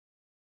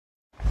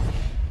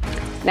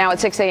Now at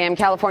 6 a.m.,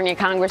 California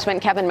Congressman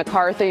Kevin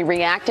McCarthy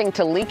reacting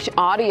to leaked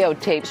audio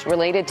tapes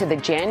related to the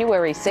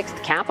January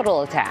 6th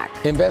Capitol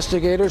attack.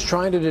 Investigators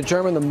trying to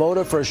determine the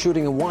motive for a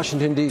shooting in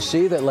Washington,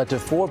 D.C. that led to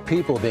 4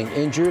 people being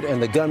injured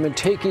and the gunman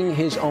taking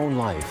his own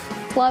life.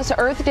 Plus,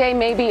 Earth Day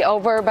may be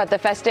over, but the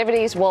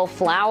festivities will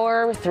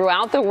flower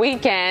throughout the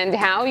weekend.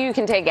 How you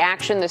can take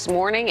action this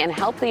morning and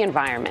help the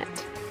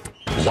environment.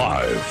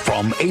 Live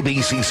from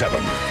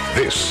ABC7,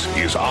 this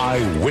is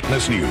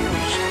Eyewitness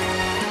News.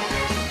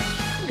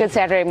 Good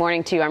Saturday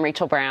morning to you. I'm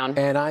Rachel Brown.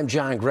 And I'm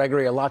John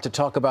Gregory. A lot to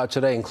talk about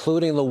today,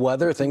 including the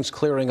weather. Things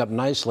clearing up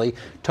nicely.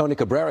 Tony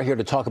Cabrera here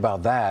to talk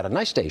about that. A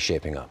nice day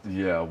shaping up.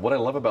 Yeah, what I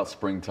love about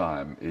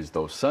springtime is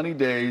those sunny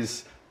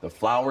days, the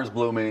flowers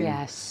blooming.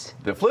 Yes.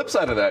 The flip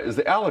side of that is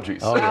the allergies.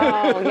 Oh,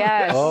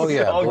 yes. Oh,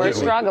 yeah. We're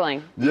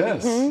struggling.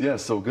 Yes,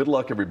 yes. So good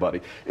luck,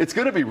 everybody. It's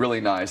going to be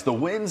really nice. The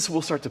winds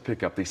will start to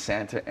pick up, the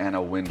Santa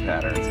Ana wind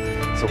patterns.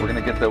 So we're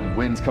going to get the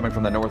winds coming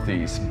from the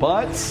northeast.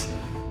 But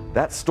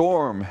that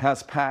storm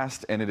has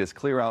passed and it is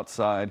clear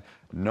outside.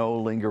 No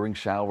lingering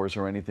showers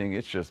or anything.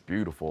 It's just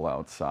beautiful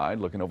outside.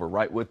 Looking over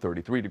Wrightwood,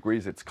 33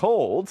 degrees. It's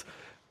cold.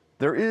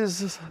 There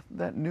is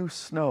that new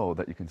snow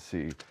that you can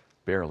see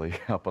barely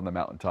up on the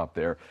mountaintop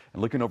there.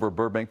 And looking over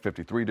Burbank,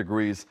 53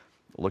 degrees.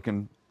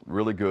 Looking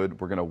really good.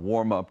 We're going to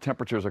warm up.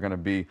 Temperatures are going to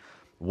be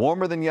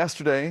warmer than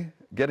yesterday,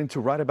 getting to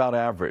right about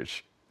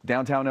average.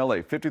 Downtown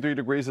LA, 53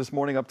 degrees this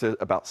morning, up to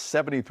about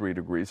 73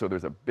 degrees. So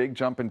there's a big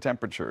jump in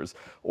temperatures.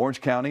 Orange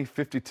County,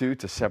 52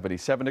 to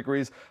 77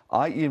 degrees.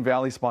 IE and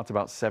Valley spots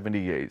about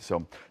 78.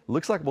 So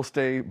looks like we'll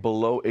stay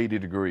below 80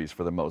 degrees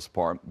for the most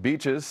part.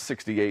 Beaches,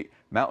 68.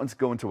 Mountains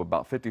going to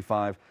about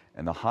 55.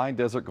 And the high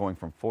desert going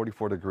from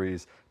 44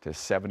 degrees to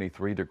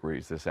 73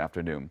 degrees this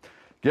afternoon.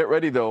 Get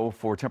ready, though,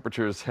 for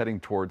temperatures heading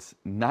towards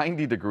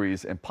 90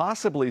 degrees and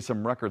possibly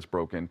some records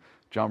broken.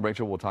 John,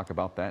 Rachel, we'll talk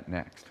about that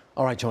next.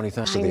 All right, Tony,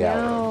 thanks for the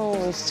hour.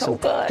 Oh, so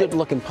good.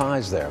 Good-looking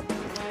pies there.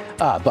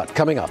 But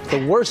coming up,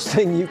 the worst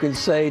thing you can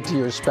say to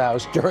your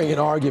spouse during an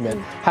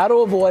argument, how to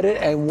avoid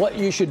it, and what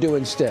you should do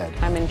instead.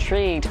 I'm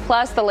intrigued.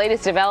 Plus, the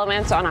latest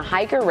developments on a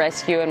hiker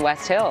rescue in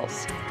West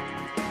Hills.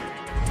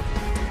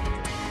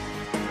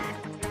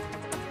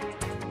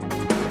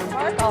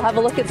 I'll have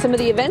a look at some of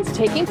the events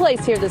taking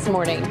place here this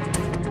morning.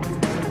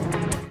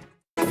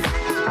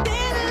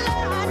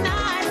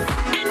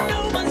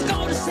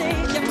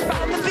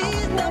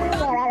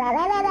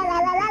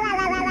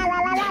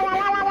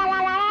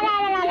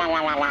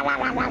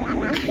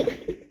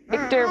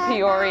 Victor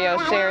Piorio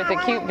shared the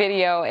cute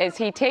video as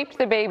he taped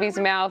the baby's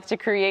mouth to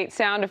create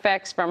sound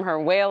effects from her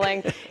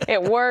wailing.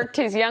 It worked.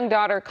 His young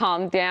daughter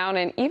calmed down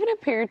and even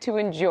appeared to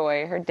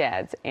enjoy her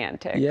dad's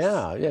antics.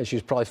 Yeah, she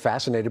was probably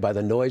fascinated by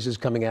the noises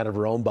coming out of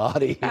her own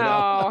body. You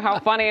know? How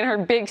funny. And her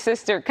big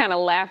sister kind of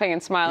laughing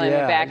and smiling in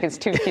the back is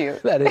too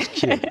cute. That is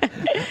cute.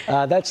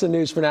 That's the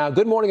news for now.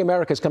 Good Morning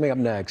America is coming up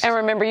next. And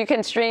remember, you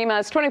can stream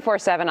us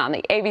 24/7 on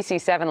the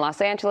ABC7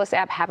 Los Angeles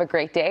app. Have a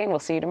great day, and we'll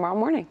see you tomorrow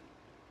morning.